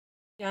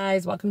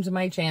Guys, welcome to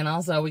my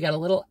channel. So we got a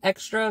little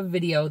extra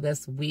video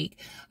this week.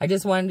 I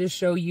just wanted to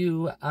show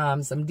you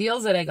some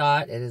deals that I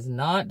got. It is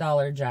not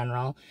Dollar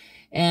General,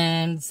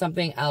 and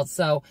something else.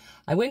 So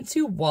I went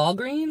to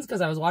Walgreens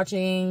because I was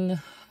watching,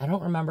 I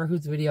don't remember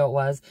whose video it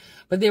was,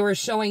 but they were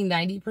showing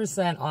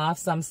 90% off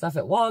some stuff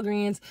at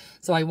Walgreens.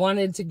 So I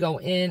wanted to go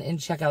in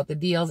and check out the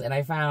deals, and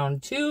I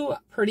found two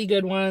pretty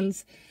good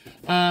ones.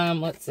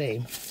 Let's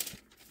see.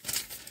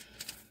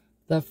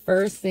 The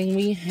first thing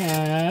we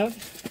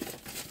have,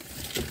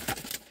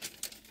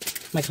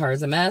 my car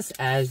is a mess,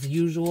 as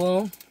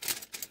usual.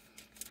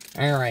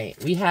 All right,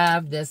 we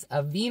have this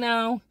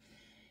Aveeno.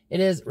 It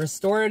is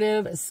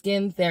restorative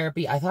skin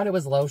therapy. I thought it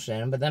was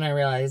lotion, but then I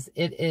realized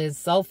it is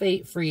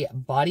sulfate-free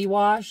body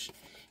wash.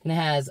 And it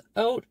has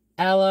oat,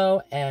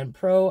 aloe, and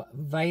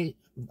provitamin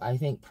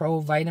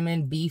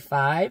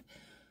B5.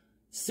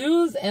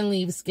 Soothes and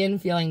leaves skin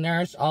feeling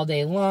nourished all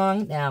day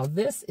long. Now,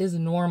 this is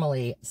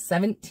normally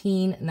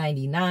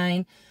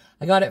 $17.99.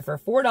 I got it for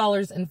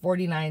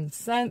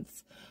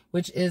 $4.49.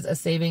 which is a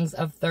savings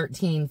of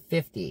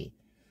 $13.50.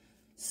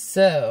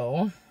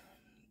 So,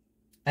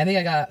 I think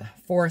I got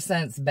 4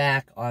 cents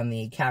back on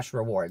the cash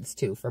rewards,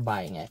 too, for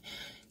buying it.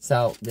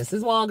 So, this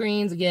is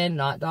Walgreens, again,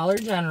 not Dollar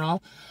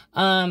General.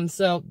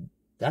 So,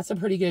 that's a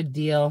pretty good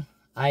deal.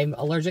 I'm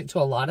allergic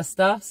to a lot of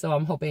stuff, so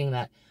I'm hoping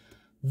that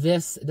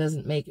this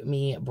doesn't make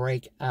me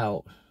break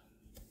out.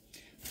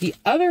 The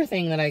other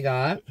thing that I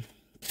got,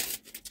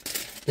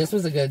 this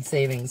was a good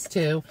savings,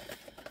 too.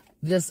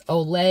 This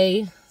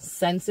Olay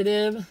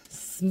Sensitive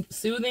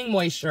Soothing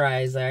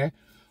Moisturizer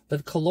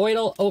with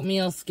colloidal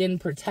oatmeal skin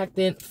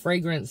protectant,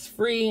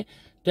 fragrance-free,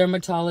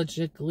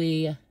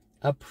 dermatologically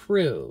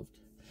approved.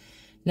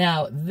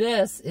 Now,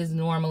 this is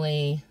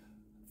normally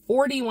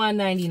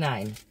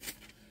 $41.99.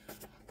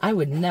 I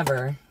would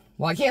never,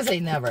 well, I can't say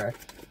never,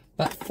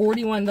 but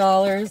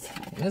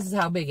 $41, and this is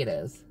how big it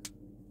is.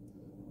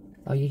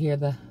 Oh, you hear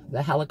the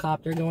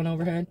helicopter going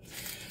overhead?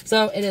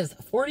 So, it is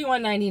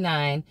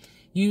 $41.99.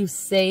 You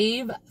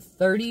save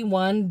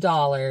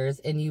 $31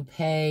 and you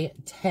pay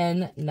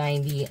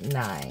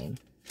 $10.99,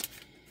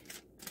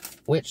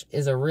 which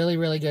is a really,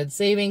 really good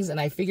savings. And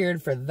I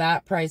figured for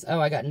that price, oh,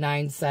 I got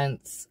 9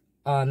 cents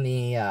on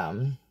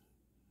the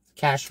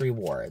cash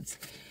rewards.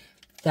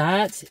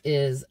 That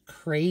is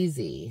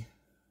crazy.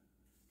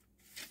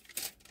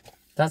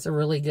 That's a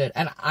really good,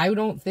 and I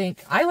don't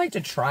think, I like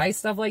to try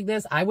stuff like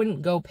this. I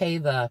wouldn't go pay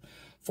the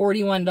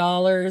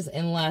 $41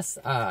 unless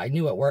I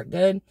knew it worked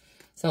good.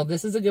 So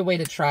this is a good way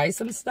to try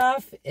some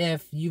stuff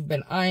if you've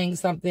been eyeing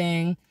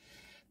something.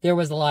 There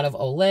was a lot of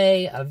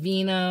Olay,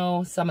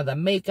 Aveeno, some of the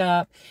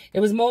makeup.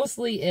 It was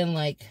mostly in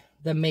like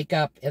the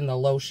makeup and the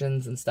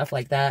lotions and stuff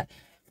like that.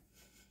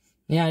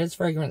 Yeah, it's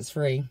fragrance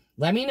free.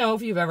 Let me know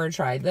if you've ever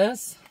tried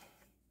this.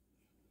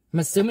 I'm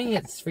assuming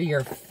it's for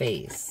your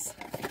face.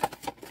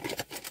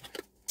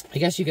 I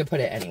guess you could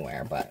put it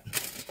anywhere, but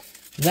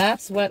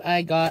that's what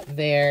I got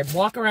there.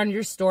 Walk around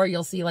your store,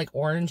 you'll see like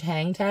orange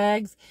hang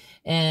tags,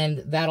 and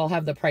that'll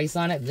have the price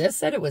on it. This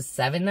said it was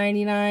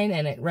 $7.99,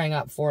 and it rang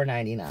up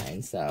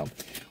 $4.99. So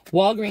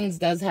Walgreens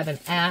does have an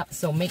app,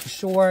 so make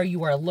sure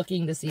you are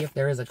looking to see if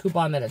there is a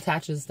coupon that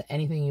attaches to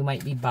anything you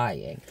might be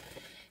buying.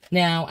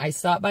 Now, I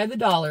stopped by the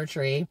Dollar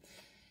Tree.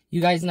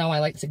 You guys know I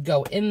like to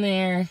go in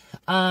there.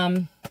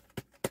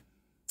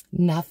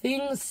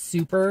 Nothing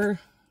super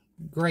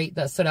great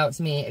that stood out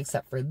to me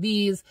except for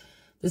these.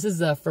 This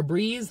is a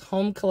Febreze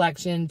Home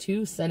Collection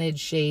 2 scented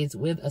shades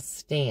with a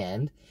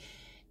stand.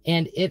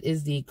 And it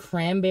is the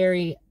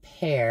Cranberry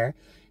Pear.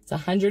 It's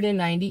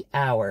 190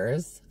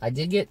 hours. I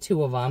did get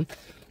 2 of them.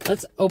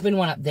 Let's open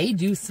one up. They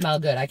do smell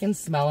good. I can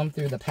smell them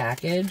through the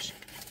package.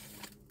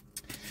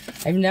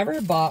 I've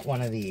never bought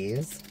one of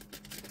these.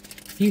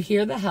 If you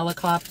hear the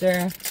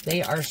helicopter,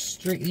 they are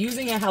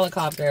using a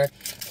helicopter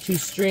to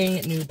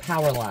string new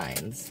power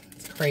lines.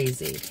 It's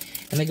crazy.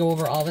 And they go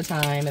over all the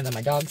time, and then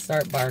my dogs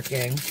start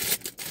barking.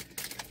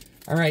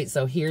 All right,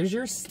 so here's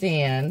your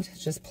stand.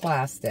 It's just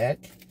plastic.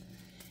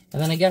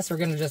 And then I guess we're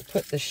going to just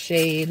put the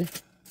shade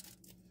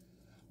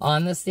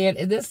on the stand.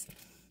 This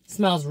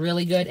smells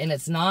really good, and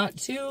it's not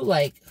too,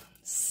 like,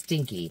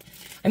 stinky.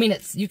 I mean,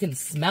 you can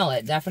smell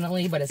it,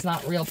 definitely, but it's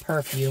not real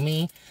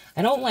perfumey.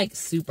 I don't like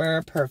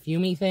super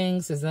perfumey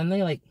things, because then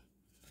they, like,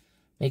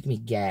 make me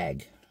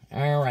gag.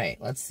 All right,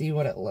 let's see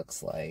what it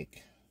looks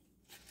like.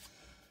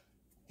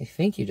 I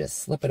think you just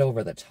slip it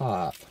over the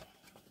top.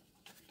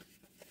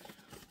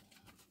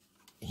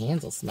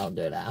 Hands will smell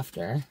good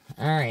after.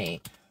 All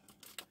right.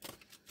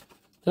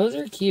 Those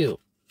are cute.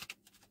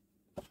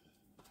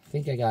 I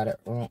think I got it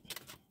wrong.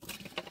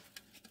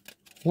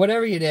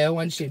 Whatever you do,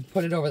 once you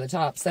put it over the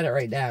top, set it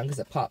right down because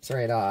it pops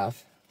right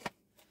off.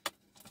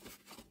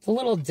 It's a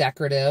little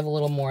decorative, a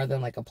little more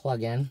than like a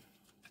plug-in.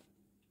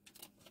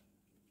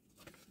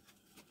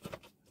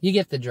 You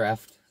get the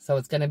drift. So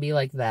it's going to be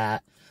like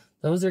that.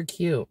 Those are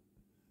cute.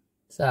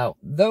 So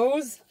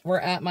those were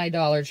at my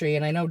Dollar Tree,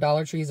 and I know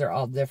Dollar Trees are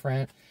all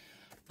different,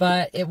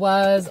 but it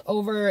was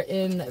over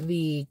in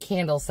the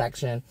candle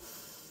section.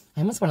 I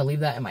almost want to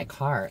leave that in my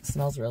car. It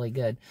smells really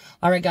good.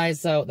 All right,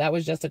 guys, so that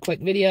was just a quick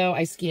video.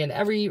 I scanned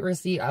every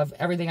receipt of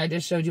everything I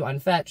just showed you on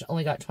Fetch.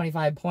 Only got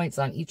 25 points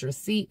on each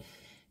receipt.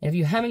 And if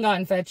you haven't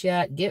gotten Fetch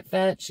yet, get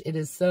Fetch. It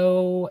is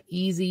so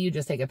easy. You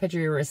just take a picture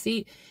of your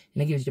receipt,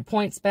 and it gives you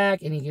points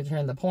back, and you can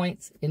turn the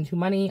points into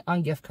money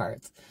on gift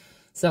cards.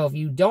 So if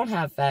you don't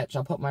have Fetch,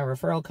 I'll put my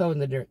referral code in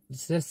the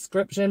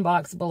description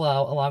box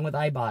below, along with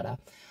Ibotta.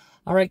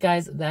 All right,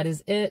 guys, that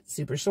is it.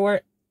 Super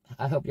short.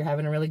 I hope you're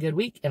having a really good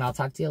week, and I'll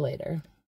talk to you later.